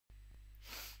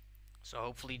So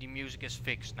hopefully the music is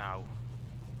fixed now.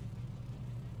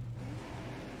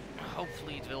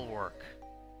 Hopefully it will work.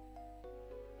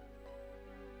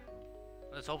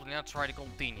 Let's hopefully not try to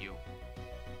continue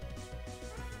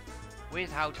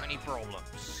without any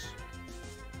problems.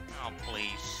 Oh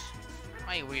please.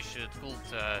 I wish it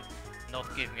could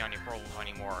not give me any problems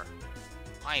anymore.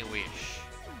 I wish.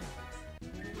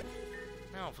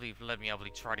 Now hopefully let me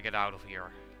try to get out of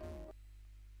here.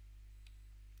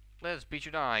 Let's beat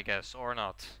you down, I guess, or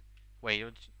not. Wait,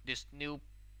 this new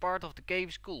part of the cave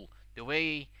is cool.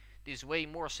 This is way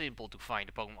more simple to find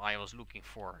the Pokemon I was looking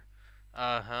for.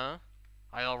 I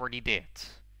already did.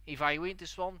 If I win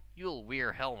this one, you'll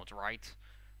wear a helmet, right?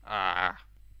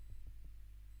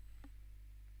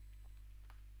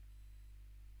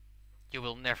 You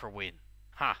will never win.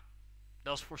 Ha!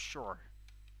 That's for sure.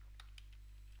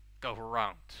 Go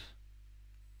around.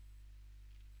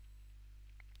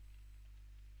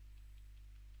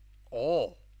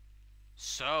 Oh!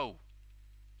 So!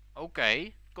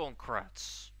 Okay,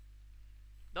 congrats.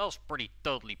 That was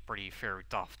totally very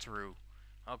tough, true.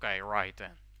 Okay, right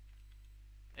then.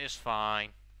 It's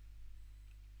fine.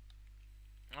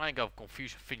 I got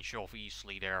confused and finish off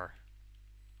easily there.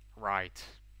 Right.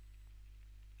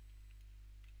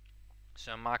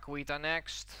 So Makuita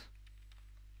next.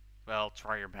 Well,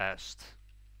 try your best.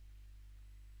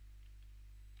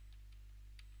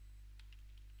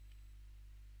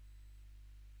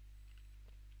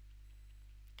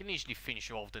 Can easily finish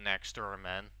you off the next turn,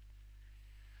 man.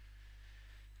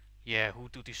 Yeah,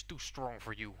 Hoothoot is too strong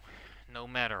for you. No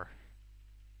matter.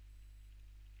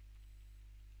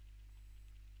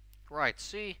 Right,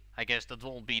 see? I guess that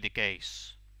won't be the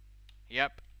case.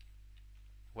 Yep.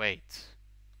 Wait.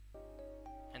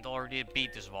 And already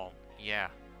beat this one. Yeah.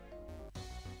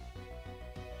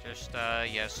 Just,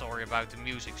 yeah, sorry about the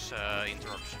music's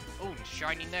interruption. Oh,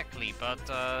 shiny Necklace,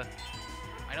 but I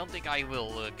don't think I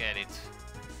will get it.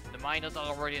 The mine that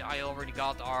I already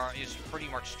got is pretty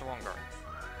much stronger.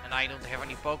 And I don't have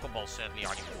any Pokeballs sadly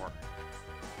anymore.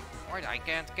 Alright, I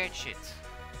can't catch it.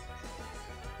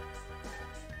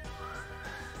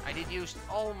 I did use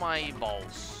all my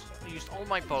balls. I used all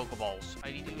my Pokeballs.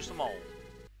 I did use them all.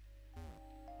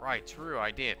 Right, true,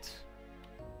 I did.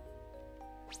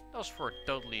 That was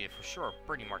pretty sure,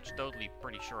 pretty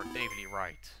sure, Davely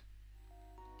right.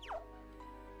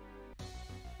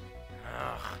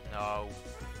 Ugh, no.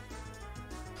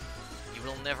 You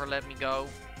will never let me go.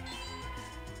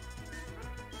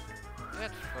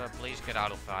 Please get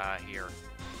out of here.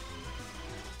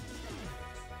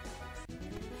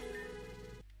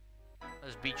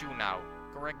 Let's beat you now.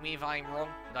 Correct me if I'm wrong,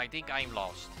 but I think I'm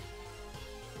lost.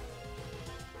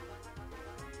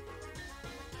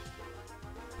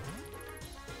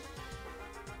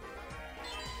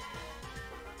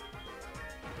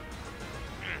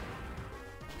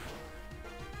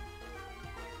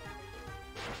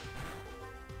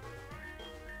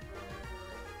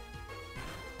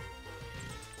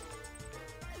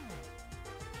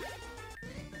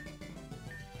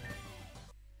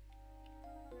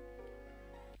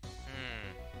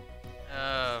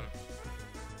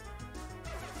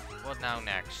 What now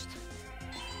next?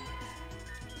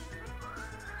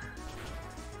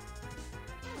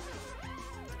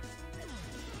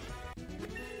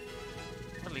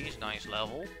 At least nice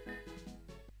level.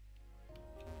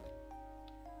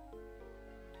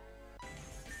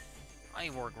 I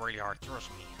work really hard, trust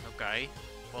me. Okay,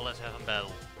 well let's have a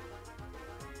battle.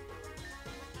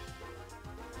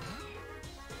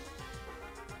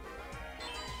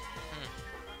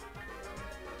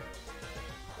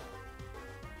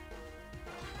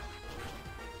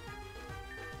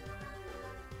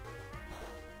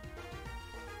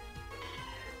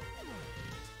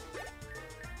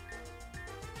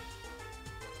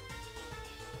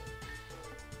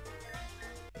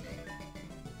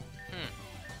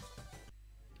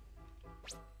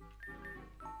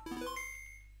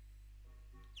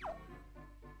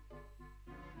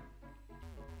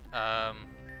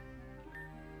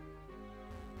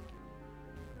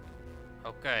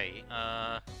 Okay,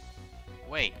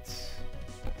 wait.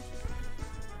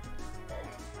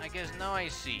 I guess now I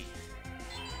see.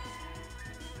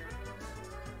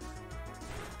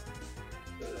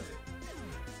 You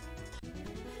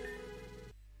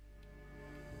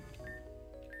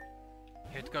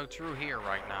have to go through here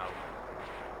right now.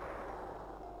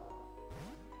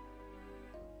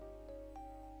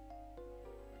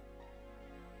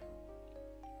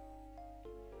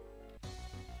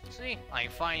 See, I'm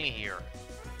finally here.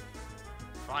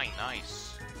 Fine,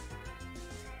 nice.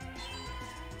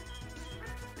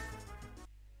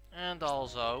 And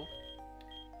also,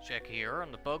 check here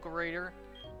on the Poké Radar.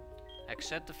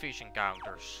 Accept the fish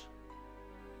encounters.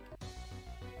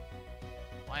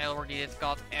 I already did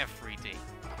got everything.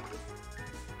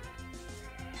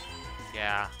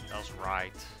 Yeah, that's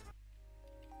right.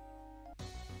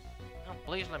 Oh,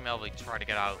 please let me only try to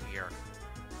get out of here.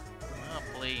 Oh,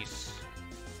 please.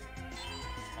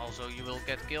 Also, you will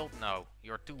get killed? No,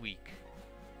 you're too weak.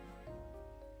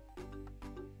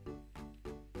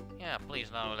 Yeah,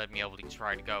 please now let me only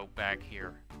try to go back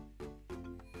here.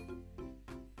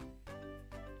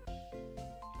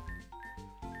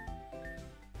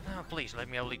 Oh, please let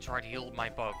me only try to heal my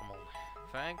Pokemon.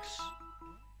 Thanks.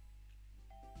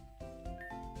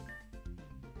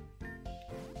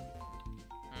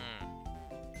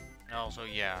 Also,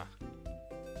 yeah.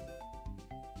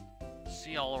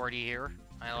 See already here.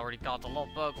 I already got a lot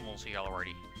of Pokemon see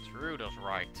already. True, that's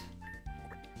right.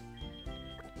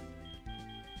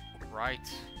 Right.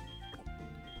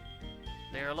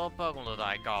 There are a lot of Pokemon that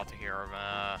I got here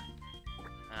a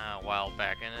while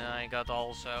back, and I got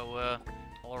also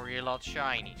already a lot of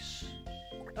shinies.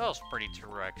 That was pretty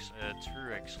true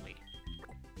actually.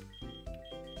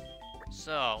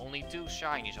 So, only 2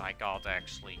 shinies I got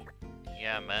actually.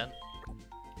 Yeah, man.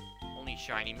 Only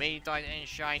shiny Meditite and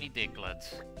shiny Diglett.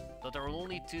 That are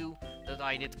only 2 that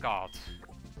I did got.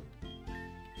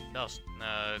 That's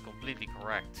completely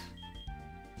correct.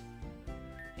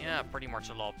 Yeah, pretty much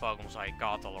a lot of Pokemon I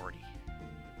got already.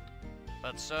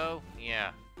 But so,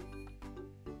 yeah.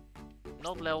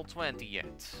 Not level 20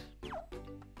 yet.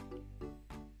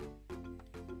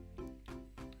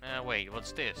 Wait,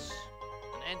 what's this?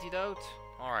 An antidote?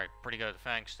 Alright, pretty good,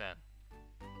 thanks then.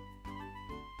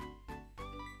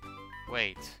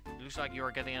 Wait, looks like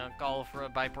you're getting a call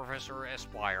by Professor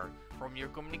Esquire from your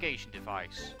communication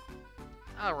device.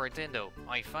 Alright, Tendo,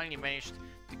 I finally managed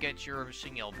to get your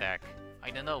signal back.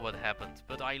 I don't know what happened,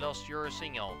 but I lost your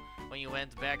signal when you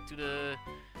went back to the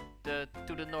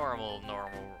normal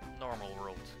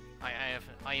world. I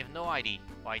have no idea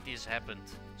why this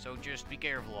happened, so just be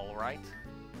careful, alright?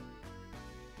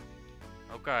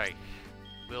 Okay,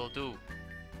 will do.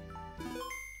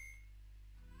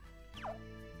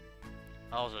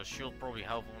 Also, should probably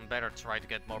help him better try to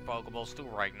get more Pokeballs too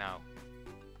right now.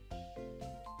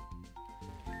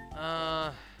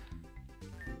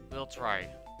 We'll try.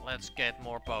 Let's get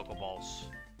more Pokeballs.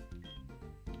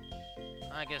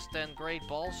 I guess 10 Great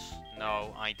Balls?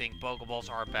 No, I think Pokeballs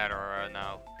are better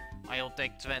now. I'll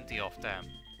take 20 of them.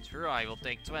 True, I will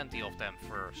take 20 of them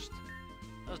first.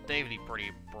 That's definitely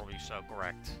probably so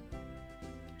correct.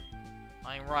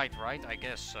 I'm right? I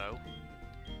guess so.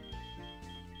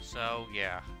 So,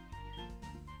 yeah.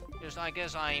 Just, I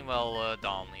guess I'm well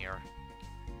done here.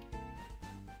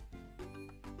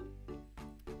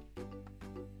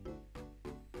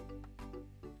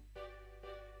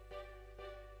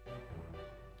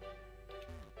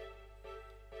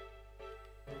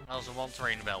 Also, one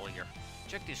train bell here.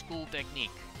 Check this cool technique.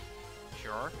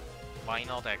 Sure. Why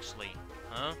not actually?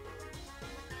 Huh?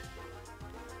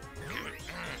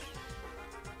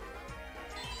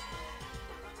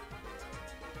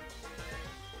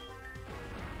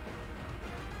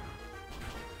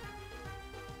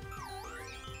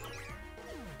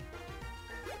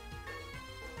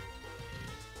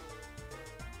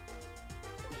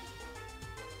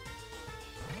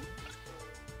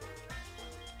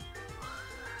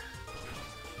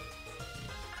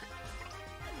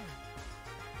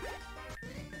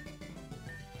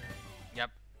 Yep.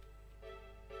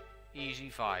 Easy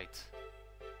fight.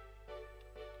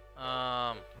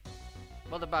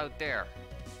 What about there?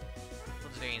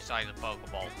 What's there inside the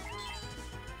Pokeball?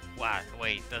 What?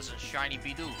 Wait, that's a shiny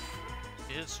Bidoof.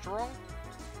 Is it strong?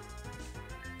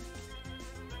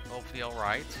 Hopefully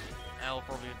alright. I'll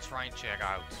probably try and check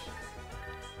out.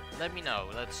 Let me know,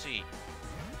 let's see.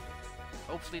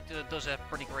 Hopefully it does have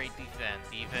pretty great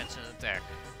defense and attack.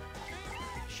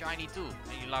 Shiny too,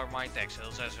 and you lower my attack, so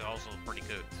that's also pretty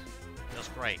good. That's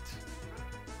great.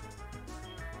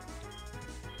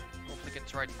 Hopefully can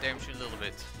try to damage you a little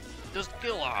bit. Just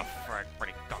kill off,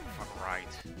 pretty cockfucker, right?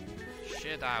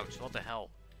 Shit ouch, what the hell?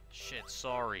 Shit,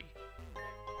 sorry.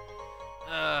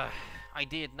 I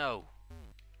did know.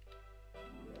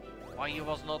 Why you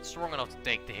was not strong enough to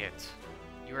take the hit.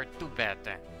 You were too bad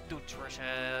then. Too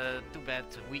bad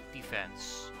weak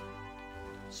defense.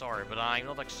 Sorry, but I'm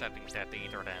not accepting that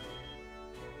either then.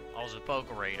 Also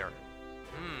Poké Raider.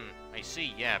 I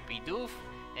see, yeah, Bidoof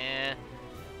and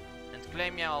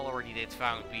Clemia already did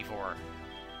found before.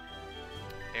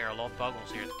 There are a lot of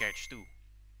Pokémon here to catch too.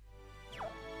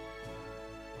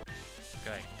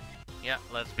 Okay. Yeah,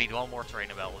 let's beat one more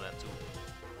trainer battle then too.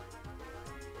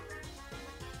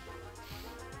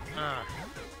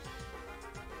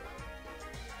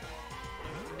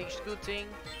 least good thing,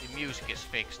 the music is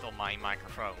fixed on my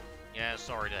microphone. Yeah,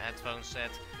 sorry, the headphone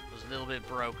set was a little bit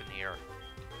broken here.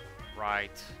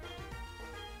 Right.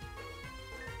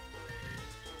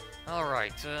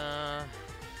 Alright,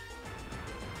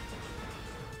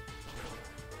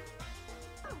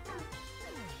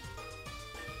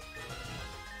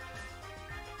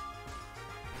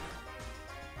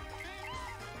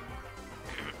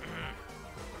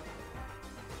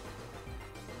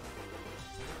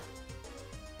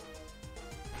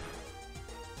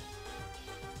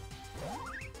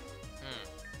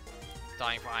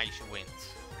 time for Icy Wind.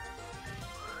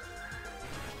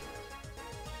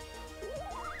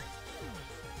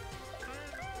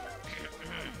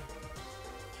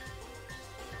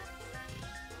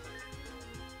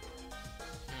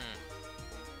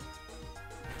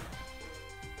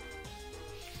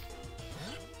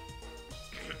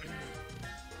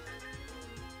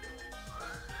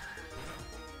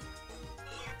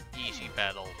 Easy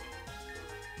battle.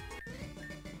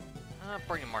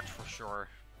 Pretty much for sure.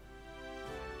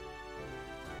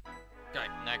 Okay,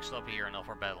 next up here,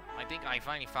 another battle. I think I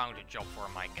finally found a job for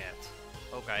my cat.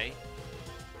 Okay.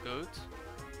 Good.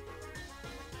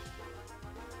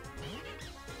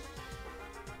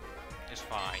 It's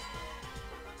fine.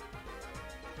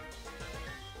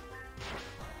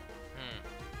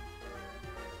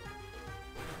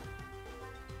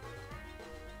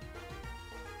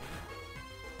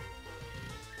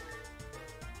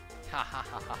 Ha ha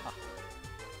ha ha ha.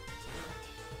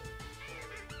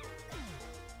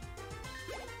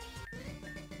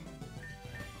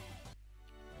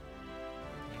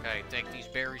 Okay, take these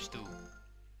berries too.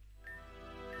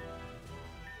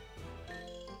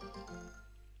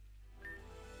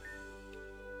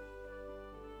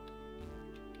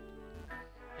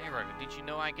 Hey Roger, did you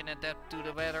know I can adapt to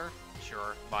the weather?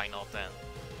 Sure, why not then?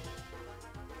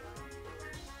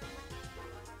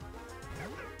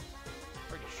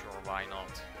 Pretty sure why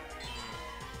not.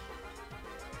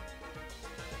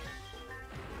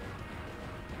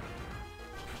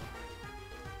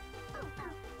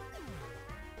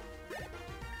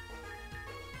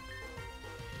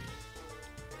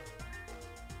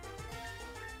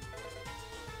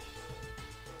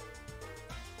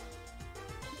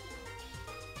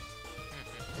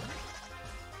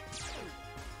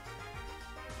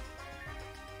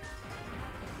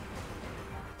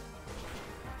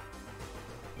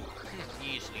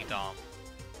 Easily done.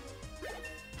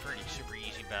 Pretty super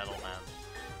easy battle, man.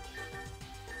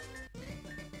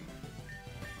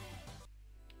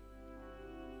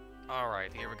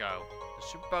 Alright, here we go. The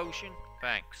super potion?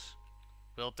 Thanks.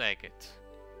 We'll take it.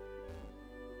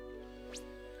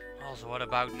 Also, what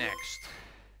about next?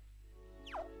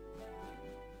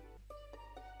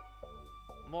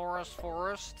 Morris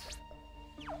Forest?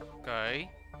 Okay.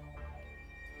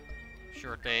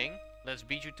 Sure thing. Let's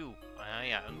beat you too.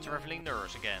 Yeah, I'm traveling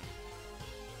nurse again.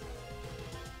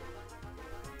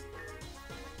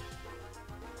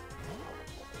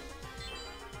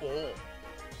 Oh.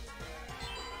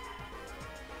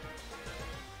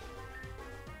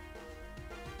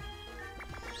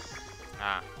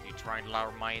 Ah, you tried to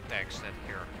lower my attack stat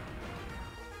here.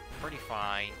 Pretty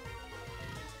fine.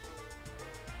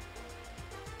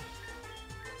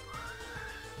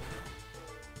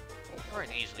 Or an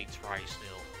easily try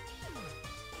still.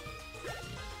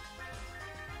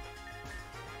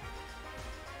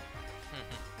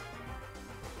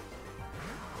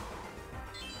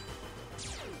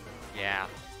 Yeah.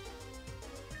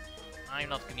 I'm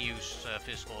not gonna use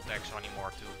physical attacks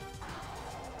anymore too.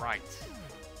 Right.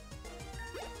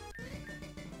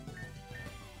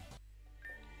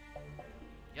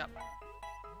 Yep.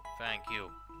 Thank you.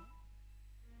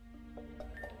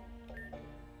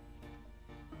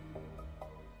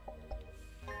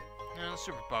 And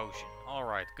super potion.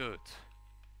 Alright, good.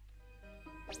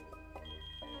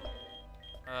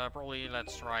 Probably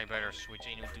let's try better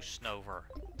switching into Snover.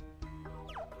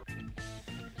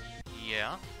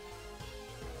 Yeah.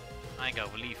 I go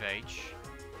for Leaf Age.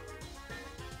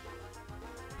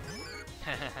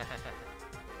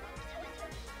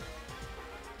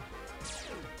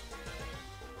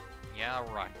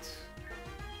 Yeah, right.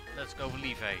 Let's go for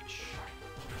Leaf Age.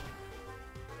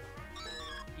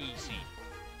 Easy.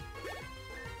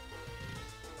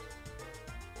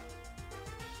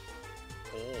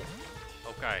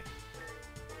 Oh, okay.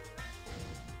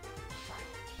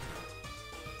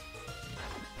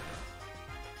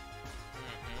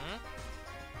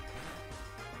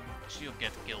 You'll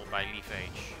get killed by Leaf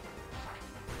Age.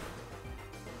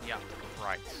 Yeah,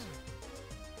 right.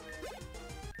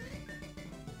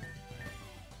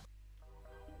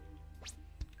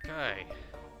 Okay.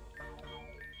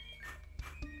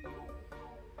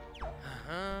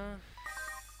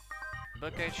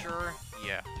 Bug catcher?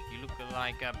 Yeah, you look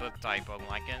like a bug type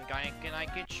Pokemon. Can I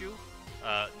catch you?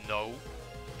 No.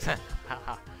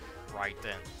 Right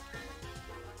then.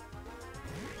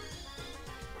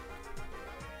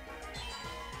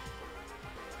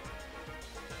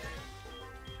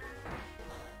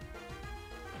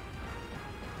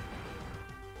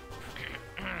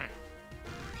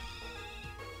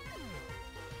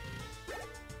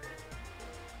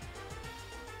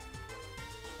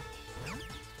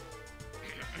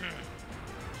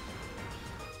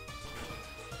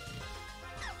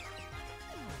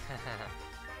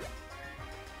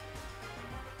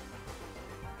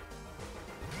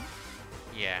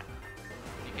 Yeah,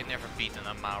 you can never beat an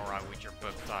Amaura with your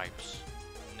bug types.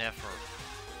 Never.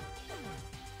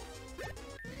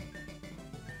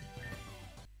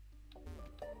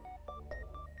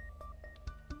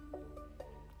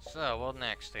 So, what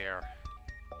next here?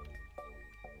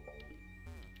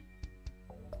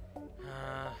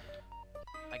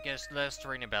 I guess let's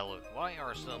train a Bellow. Why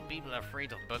are some people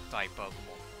afraid of bug type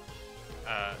Pokemon?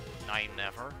 I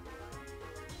never.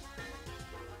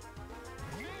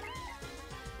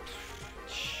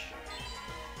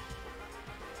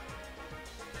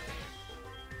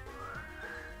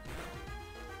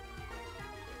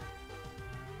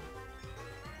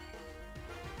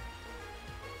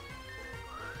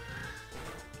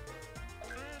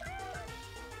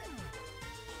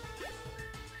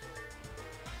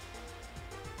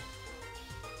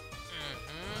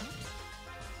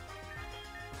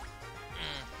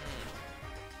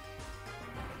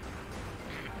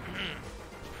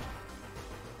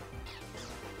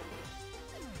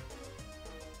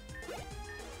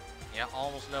 Yeah,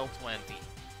 almost level 20.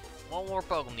 One more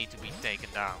Pokemon need to be taken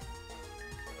down.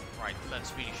 Right, let's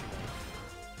finish him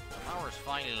off. Ours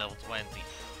finally level 20.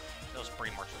 That was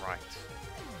pretty much right.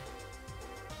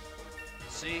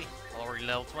 See? Already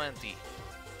level 20.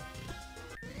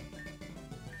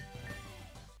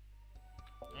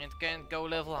 And can't go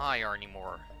level higher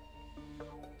anymore.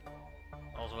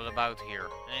 Also, what about here?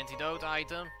 An antidote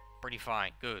item? Pretty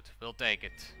fine. Good. We'll take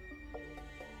it.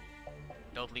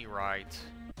 Totally right.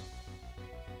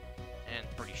 And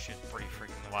pretty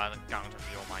freaking wild encounter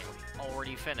here on my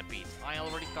already Venipede. I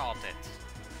already caught it.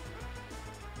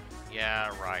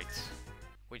 Yeah, right.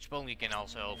 Which Pokemon you can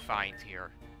also find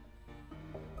here.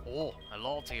 Oh, a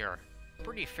lot here.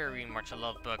 Very much a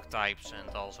lot bug types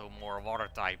and also more water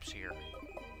types here.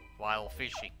 While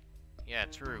fishing. Yeah,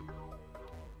 true.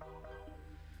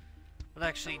 But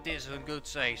actually this is a good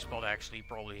safe spot actually,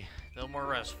 probably. No more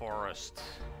Rest Forest.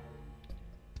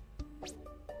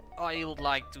 I would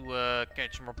like to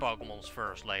catch more Pokemons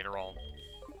first later on.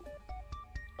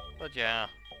 But yeah,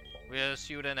 we'll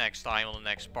see you the next time on the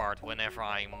next part, whenever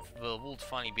I would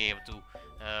finally be able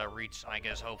to reach, I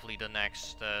guess, hopefully the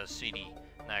next city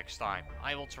next time.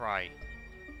 I will try.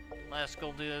 Let's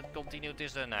continue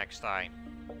this the next time.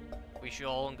 Wish you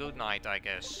all a good night, I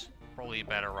guess. Probably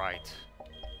better right.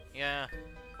 Yeah,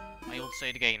 I will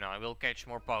say the game now. I will catch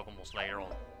more Pokemons later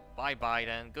on. Bye bye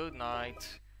then, good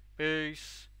night.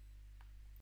 Peace.